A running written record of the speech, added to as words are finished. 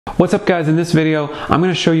What's up guys, in this video I'm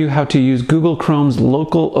going to show you how to use Google Chrome's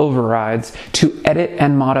local overrides to edit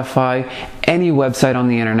and modify any website on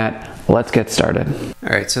the internet. Let's get started.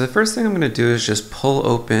 Alright, so the first thing I'm going to do is just pull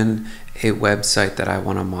open a website that I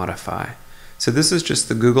want to modify. So this is just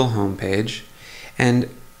the Google homepage, and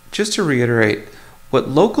just to reiterate, what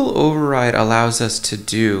local override allows us to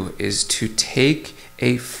do is to take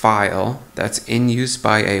a file that's in use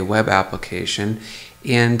by a web application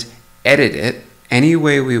and edit it any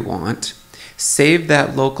way we want, save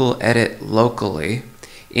that local edit locally,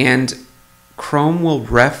 and Chrome will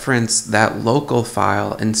reference that local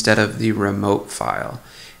file instead of the remote file.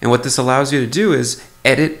 And what this allows you to do is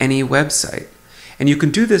edit any website. And you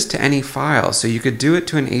can do this to any file. So you could do it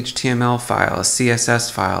to an HTML file, a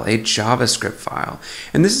CSS file, a JavaScript file.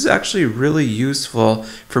 And this is actually really useful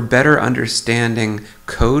for better understanding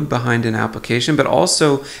code behind an application, but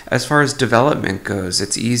also as far as development goes,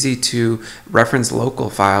 it's easy to reference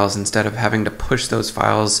local files instead of having to push those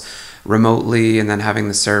files remotely and then having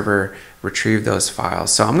the server retrieve those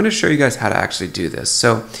files. So I'm going to show you guys how to actually do this.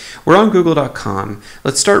 So we're on google.com.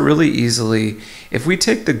 Let's start really easily. If we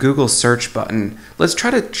take the Google search button, let's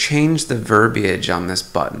try to change the verbiage on this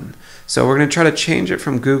button. So we're going to try to change it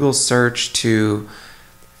from Google search to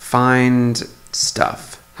find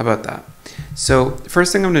stuff. How about that? So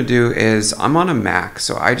first thing I'm going to do is, I'm on a Mac,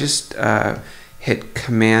 so I just hit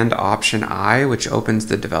Command Option I, which opens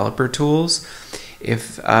the developer tools.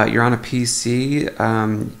 If you're on a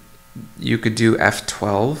PC, you could do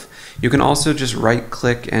F12. You can also just right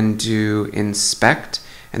click and do Inspect,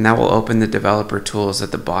 and that will open the developer tools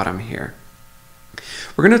at the bottom here.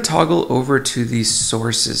 We're going to toggle over to the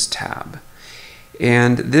Sources tab.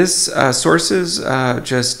 And this Sources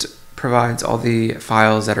just provides all the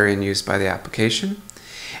files that are in use by the application.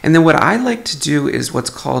 And then what I like to do is what's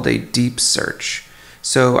called a deep search.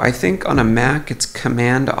 So I think on a Mac it's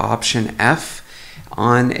Command Option F.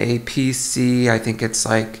 On a PC, I think it's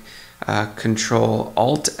like Control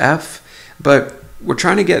Alt F, but we're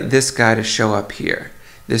trying to get this guy to show up here,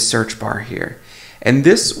 this search bar here. And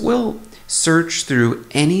this will search through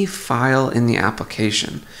any file in the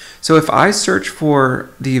application. So if I search for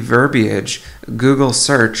the verbiage Google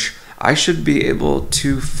search, I should be able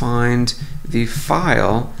to find the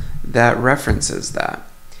file that references that.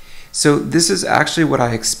 So this is actually what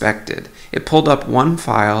I expected. It pulled up one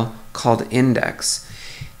file called index.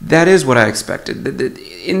 That is what I expected.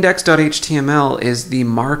 The index.html is the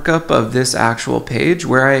markup of this actual page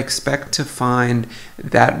where I expect to find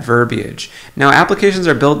that verbiage. Now, applications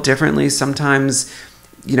are built differently. Sometimes,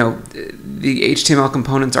 you know, the HTML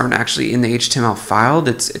components aren't actually in the HTML file.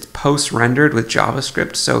 It's post-rendered with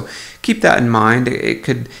JavaScript. So keep that in mind. It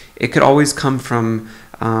could always come from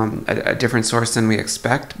a different source than we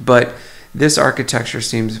expect, but this architecture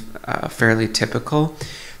seems fairly typical.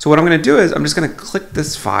 So what I'm going to do is I'm just going to click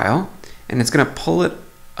this file, and it's going to pull it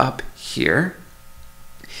up here.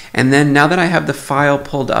 And then now that I have the file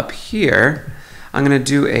pulled up here, I'm going to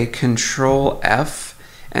do a Control F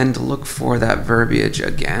and look for that verbiage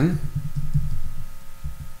again.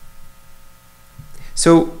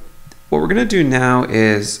 So what we're going to do now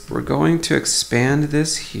is we're going to expand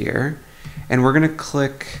this here, and we're going to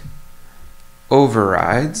click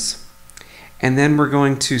Overrides. And then we're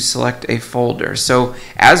going to select a folder. So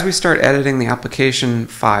as we start editing the application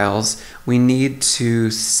files, we need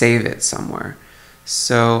to save it somewhere.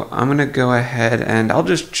 So I'm going to go ahead and I'll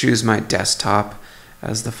just choose my desktop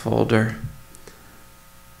as the folder.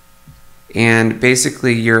 And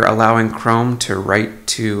basically you're allowing Chrome to write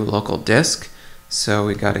to local disk. So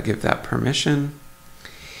we got to give that permission.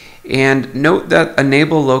 And note that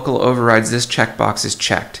enable local overrides, this checkbox is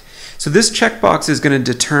checked. So this checkbox is going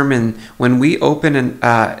to determine when we open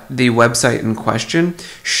the website in question,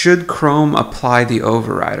 should Chrome apply the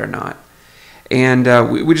override or not. And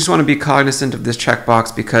we just want to be cognizant of this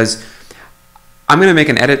checkbox because I'm going to make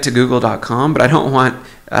an edit to google.com, but I don't want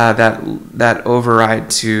that override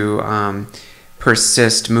to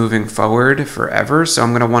persist moving forward forever. So I'm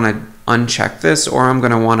going to want to uncheck this, or I'm going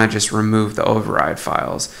to want to just remove the override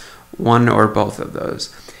files, one or both of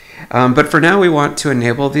those. But for now, we want to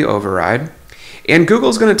enable the override. And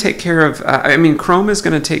Google's going to take care of, Chrome is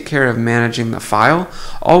going to take care of managing the file.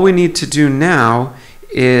 All we need to do now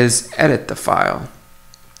is edit the file.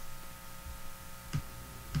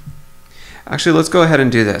 Actually, let's go ahead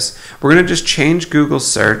and do this. We're going to just change Google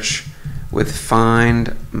search with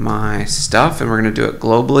find my stuff, and we're going to do it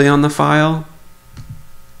globally on the file.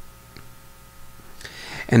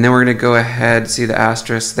 And then we're going to go ahead, see the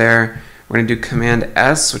asterisk there. We're going to do Command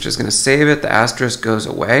S, which is going to save it. The asterisk goes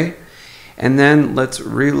away. And then let's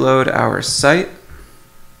reload our site.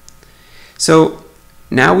 So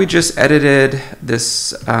now we just edited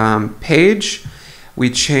this page. We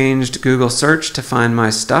changed Google search to find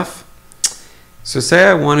my stuff. So say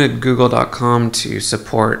I wanted google.com to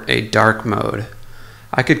support a dark mode.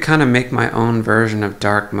 I could kind of make my own version of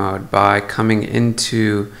dark mode by coming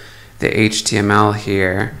into the HTML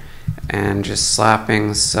here and just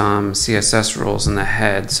slapping some CSS rules in the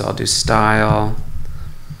head. So I'll do style,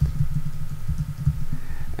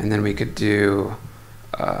 and then we could do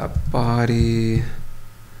body,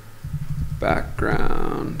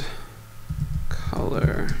 background,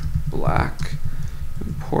 color, black,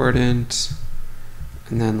 important,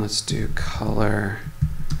 and then let's do color,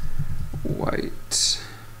 white,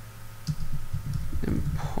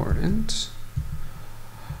 important.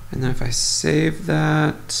 And then if I save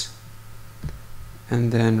that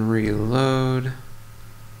and then reload,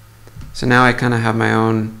 so now I kind of have my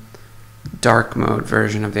own dark mode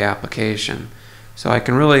version of the application. So I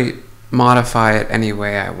can really modify it any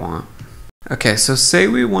way I want. Okay, so say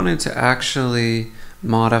we wanted to actually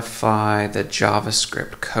modify the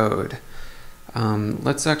JavaScript code.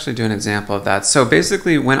 Let's actually do an example of that. So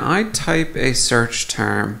basically, when I type a search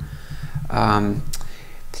term, an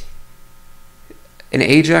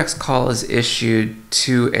AJAX call is issued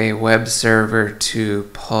to a web server to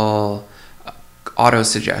pull auto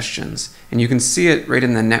suggestions. And you can see it right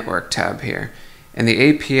in the network tab here. And the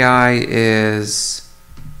API is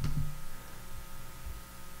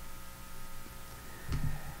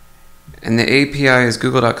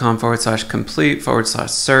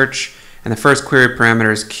google.com/complete/search. And the first query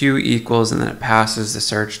parameter is q equals, and then it passes the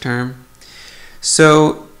search term.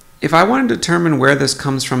 So if I want to determine where this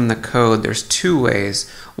comes from in the code, there's two ways.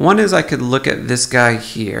 One is I could look at this guy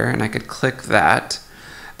here and I could click that.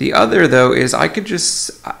 The other though is I could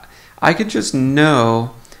just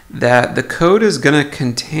know that the code is going to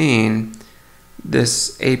contain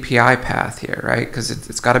this API path here, right? Because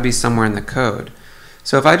it's got to be somewhere in the code.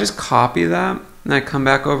 So if I just copy that and I come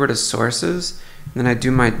back over to sources, and then I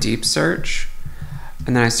do my deep search,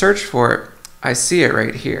 and then I search for it, I see it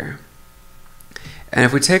right here. And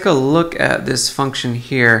if we take a look at this function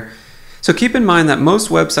here, so keep in mind that most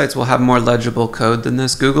websites will have more legible code than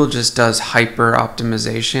this. Google just does hyper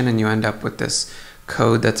optimization and you end up with this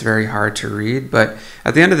code that's very hard to read. But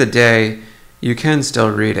at the end of the day, you can still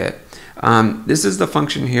read it. This is the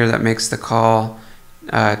function here that makes the call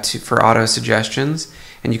for auto suggestions.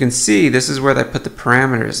 And you can see this is where they put the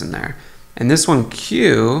parameters in there. And this one,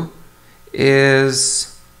 Q,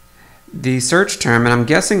 is the search term, and I'm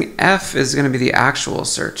guessing F is going to be the actual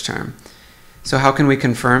search term. So how can we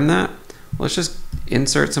confirm that? Well, let's just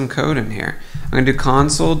insert some code in here. I'm going to do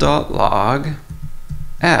console.log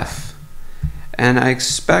F, and I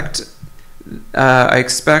expect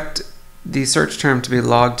the search term to be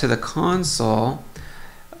logged to the console.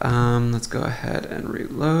 Let's go ahead and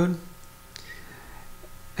reload,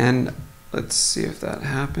 and let's see if that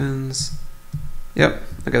happens. Yep,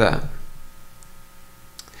 look at that.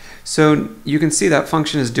 So you can see that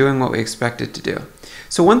function is doing what we expect it to do.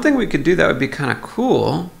 So one thing we could do that would be kind of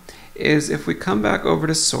cool is if we come back over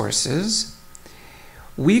to sources,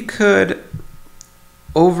 we could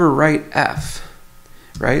overwrite F,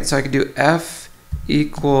 right? So I could do F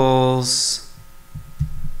equals.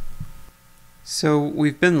 So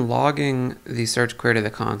we've been logging the search query to the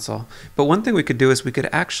console, but one thing we could do is we could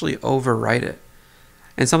actually overwrite it.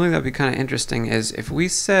 And something that would be kind of interesting is if we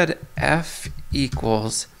said F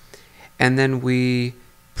equals, and then we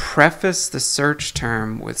preface the search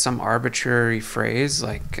term with some arbitrary phrase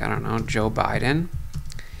like, I don't know, Joe Biden,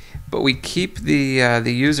 but we keep the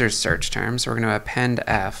user's search term, so we're going to append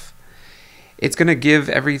F. It's going to give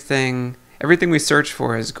everything we search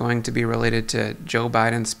for is going to be related to Joe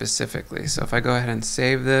Biden specifically. So if I go ahead and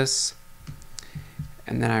save this,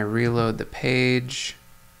 and then I reload the page,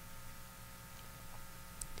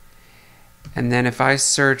 and then if I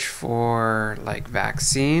search for like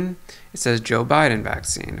vaccine, it says Joe Biden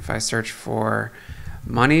vaccine. If I search for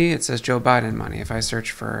money, it says Joe Biden money. If I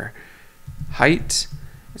search for height,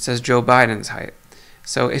 it says Joe Biden's height.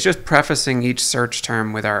 So it's just prefacing each search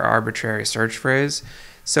term with our arbitrary search phrase.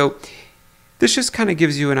 So this just kind of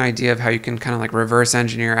gives you an idea of how you can kind of like reverse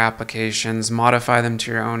engineer applications, modify them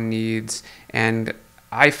to your own needs. And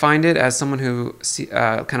I find it, as someone who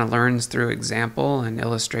kind of learns through example and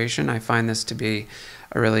illustration, I find this to be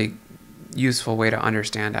a really useful way to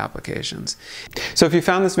understand applications. So if you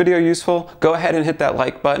found this video useful, go ahead and hit that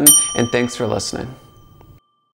like button, and thanks for listening.